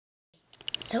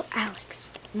So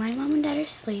Alex, my mom and dad are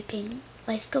sleeping.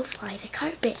 Let's go fly the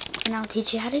carpet, and I'll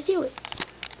teach you how to do it.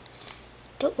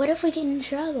 But what if we get in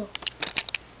trouble?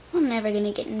 We're never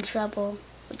gonna get in trouble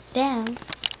with them.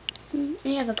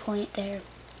 You have a point there.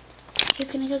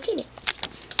 Who's gonna go get it?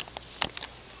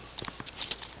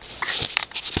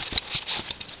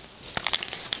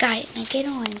 Got it, now get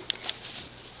on.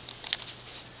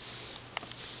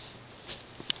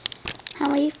 How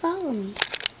will you follow me?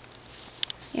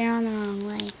 You're on the wrong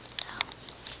way. Oh.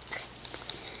 Okay.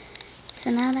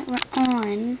 So now that we're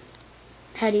on,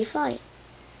 how do you fly it?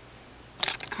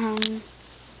 I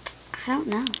don't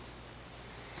know.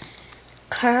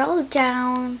 Curl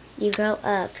down, you go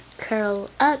up. Curl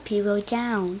up, you go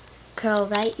down. Curl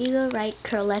right, you go right.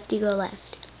 Curl left, you go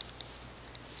left.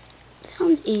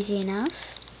 Sounds easy enough.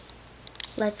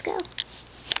 Let's go.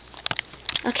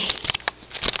 Okay.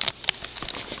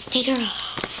 Let's take her off.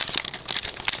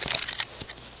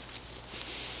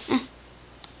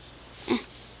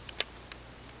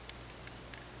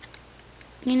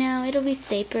 You know, it'll be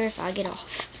safer if I get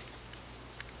off.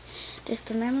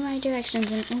 Just remember my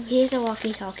directions, and oh, here's a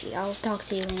walkie-talkie. I'll talk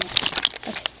to you in it.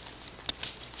 Okay.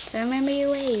 So remember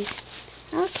your ways.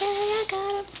 Okay, I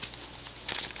got him.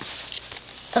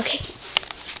 Okay.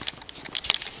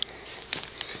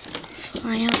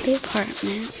 Fly out the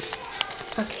apartment.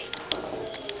 Okay.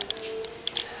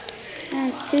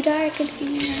 It's too dark in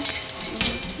here.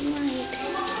 It's light.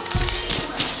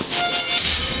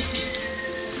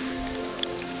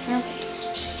 Okay.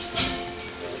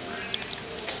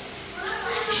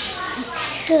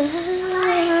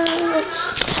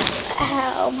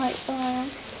 Ow, my arm.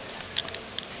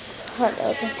 Oh, that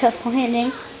was a tough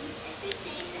landing.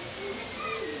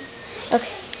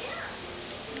 Okay.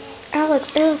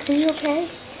 Alex, are you okay?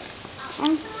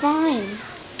 I'm fine.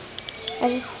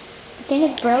 I think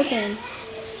it's broken.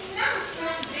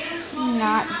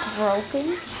 Not broken?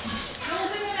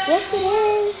 Yes,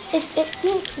 it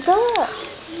is. Go up.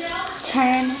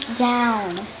 Turn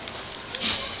down.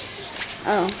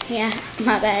 Oh, yeah,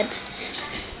 my bad.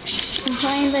 I'm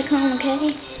flying back home,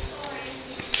 okay?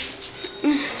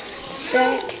 It's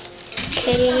dark.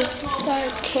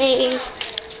 Cave.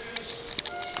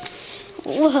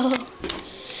 Whoa.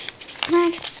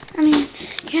 Max,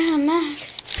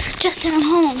 Max. Justin, I'm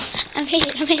home. I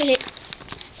made it.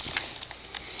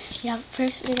 Yeah,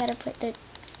 first we gotta put the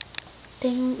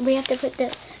thing, we have to put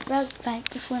the rug back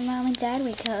before Mom and Dad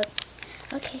wake up.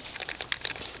 Okay.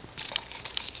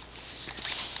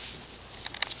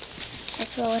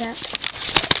 Let's roll it up.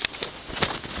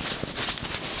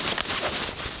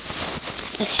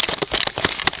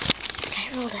 Okay,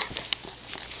 rolled up.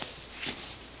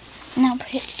 Now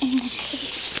put it in the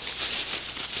case.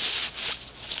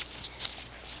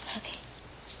 Okay.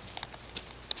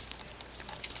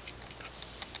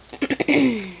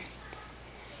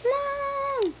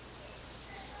 Mom!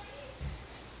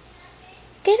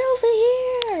 Get over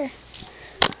here!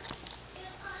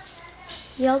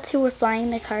 Y'all two were flying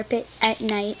the carpet at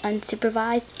night,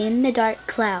 unsupervised, in the dark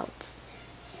clouds.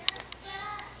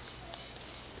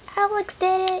 Alex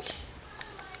did it!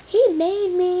 He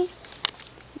made me!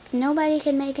 Nobody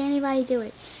can make anybody do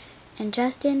it. And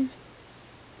Justin,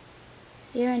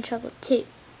 you're in trouble too.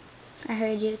 I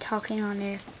heard you talking on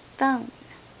your phone.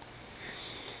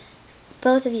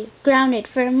 Both of you grounded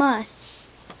for a month.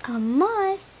 A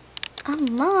month? A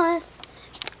month?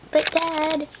 But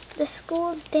Dad, the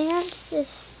school dance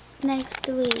is next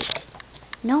week.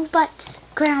 No buts.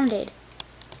 Grounded.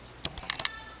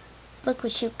 Look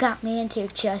what you got me into,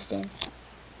 Justin.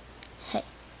 Hey,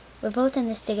 we're both in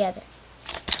this together.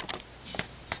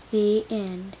 The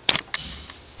end.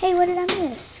 Hey, what did I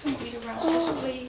miss?